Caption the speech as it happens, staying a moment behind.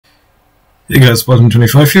Hey guys, welcome to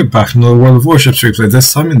 25 here, back in another World of Warships replay,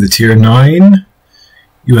 this time in the Tier 9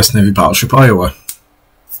 US Navy Battleship Iowa.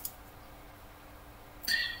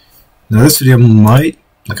 Now this video I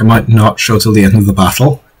might not show till the end of the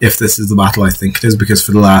battle, if this is the battle I think it is, because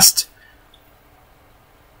for the last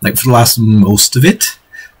most of it,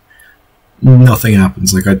 nothing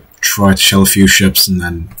happens. Like, I try to shell a few ships and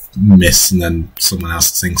then miss, and then someone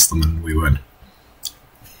else sinks them and we win.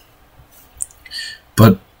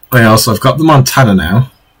 But I've got the Montana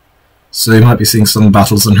now, so you might be seeing some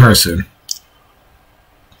battles on her soon.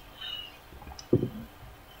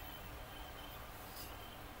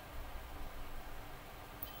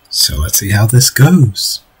 So let's see how this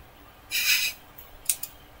goes.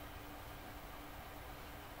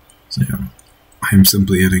 So I'm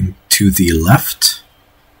simply heading to the left,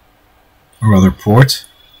 or rather port.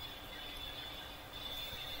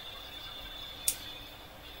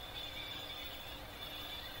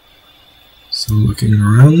 So looking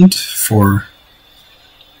around for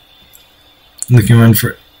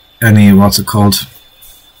any, what's it called,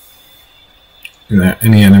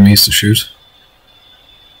 any enemies to shoot.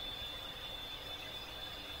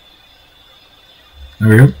 There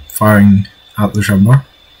we go, firing at the Shambar.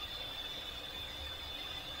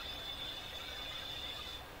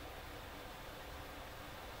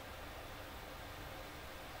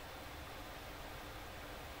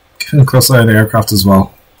 Keeping a close eye on the aircraft as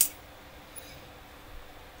well.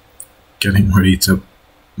 Getting ready to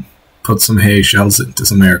put some hay shells into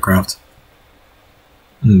some aircraft.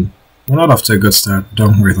 We're not off to a good start,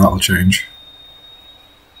 don't worry, that'll change.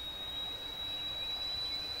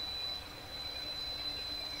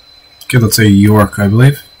 Okay, that's a York, I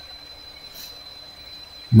believe.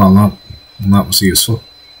 Well, that was useful.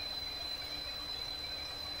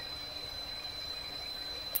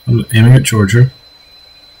 I'm aiming at Georgia.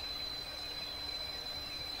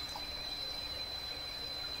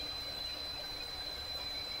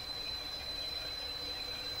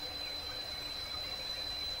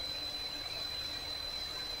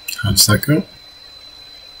 How does that go?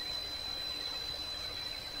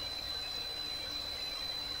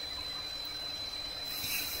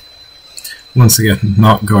 Once again,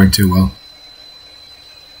 not going too well.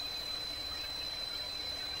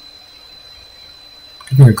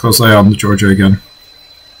 Keeping a close eye on the Georgia again.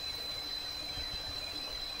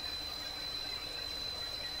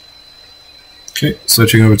 Okay,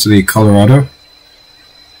 switching over to the Colorado.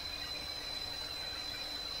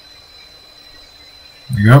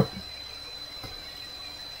 There you go.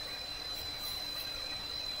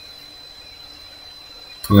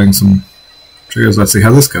 Pulling some triggers, let's see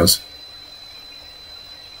how this goes.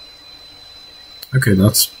 Okay,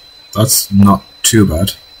 that's not too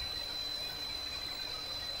bad.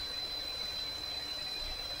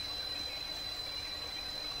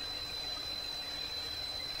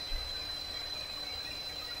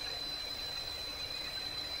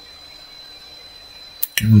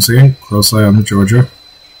 Once again, close eye on the Georgia.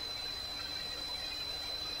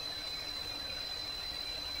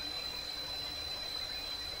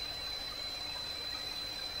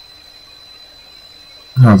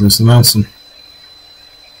 Oh, there's the Manson.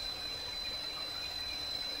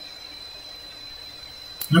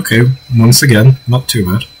 Okay, once again, not too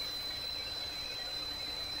bad.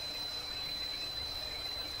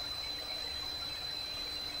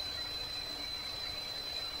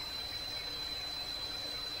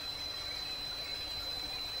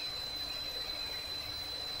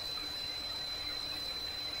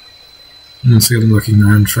 Once again, looking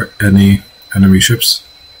around for any enemy ships.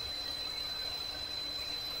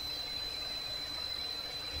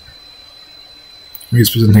 He's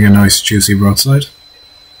presenting a nice juicy broadside.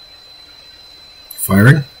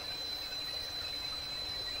 Firing.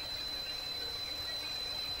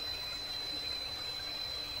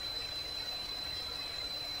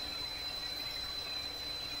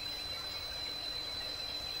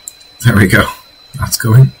 There we go. That's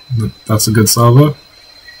going. That's a good salvo.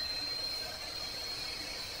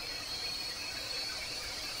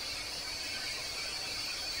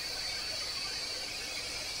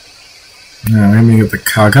 Now aiming at the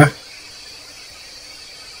Kaga.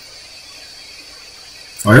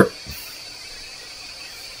 Fire.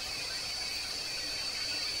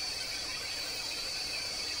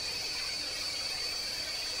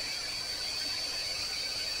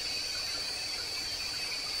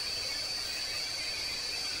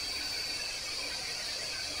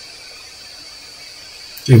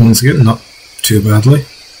 Once again, not too badly.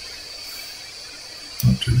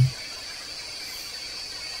 Not too.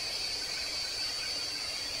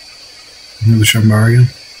 Another Shambar again.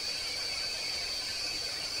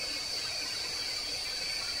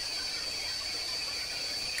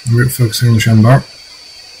 We're focusing on the Shen bar.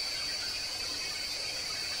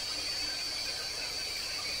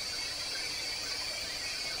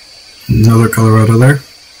 Another Colorado there.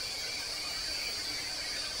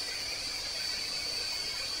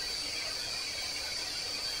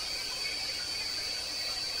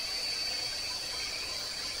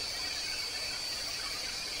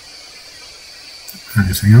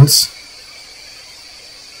 Anything else?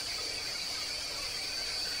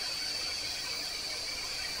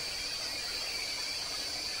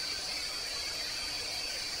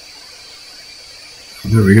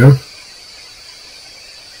 There we go.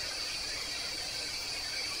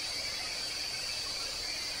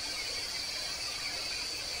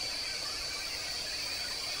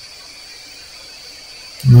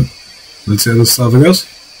 Let's see how this salvo goes.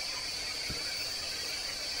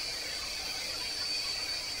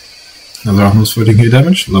 Another almost 14k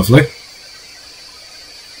damage, lovely.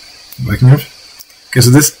 Backing out. Okay, so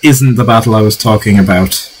this isn't the battle I was talking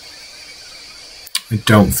about. I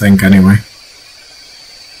don't think, anyway.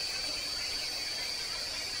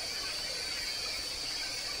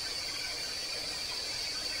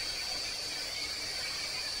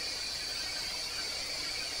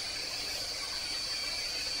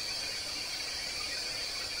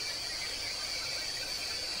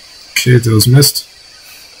 Okay, those missed.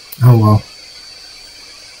 Oh well.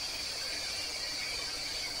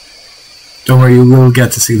 Don't worry, you will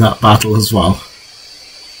get to see that battle as well.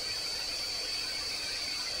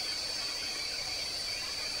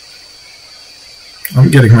 I'm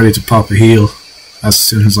getting ready to pop a heal as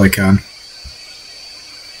soon as I can.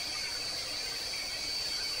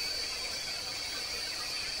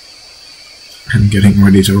 I'm getting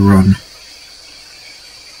ready to run.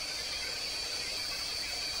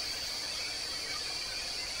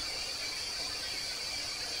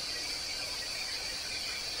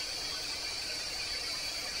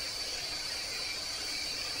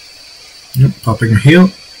 Yep, popping a heal.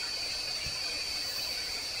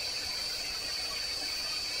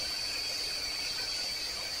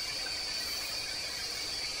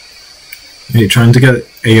 Are you trying to get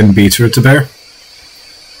A and B turret to bear?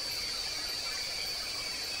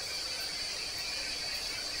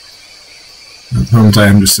 At the moment I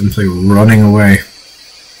am just simply running away.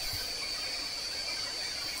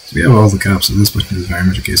 So we have all the caps, so this button is very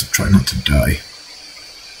much a case of trying not to die.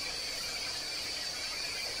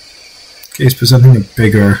 Case presenting a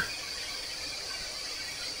bigger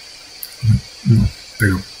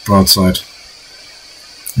broadside.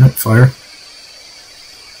 Yep, fire.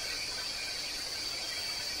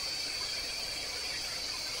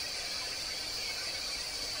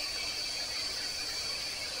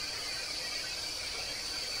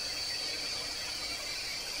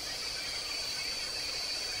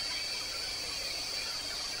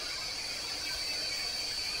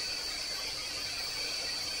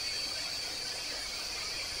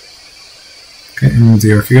 Okay, and with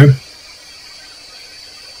the arc again.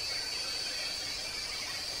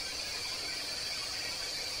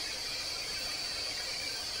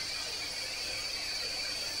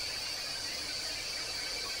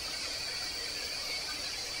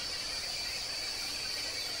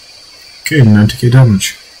 Okay, 90k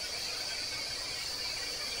damage.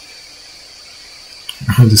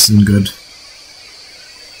 Oh, this isn't good.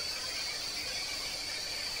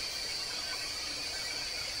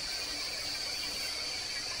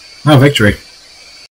 Ah, victory.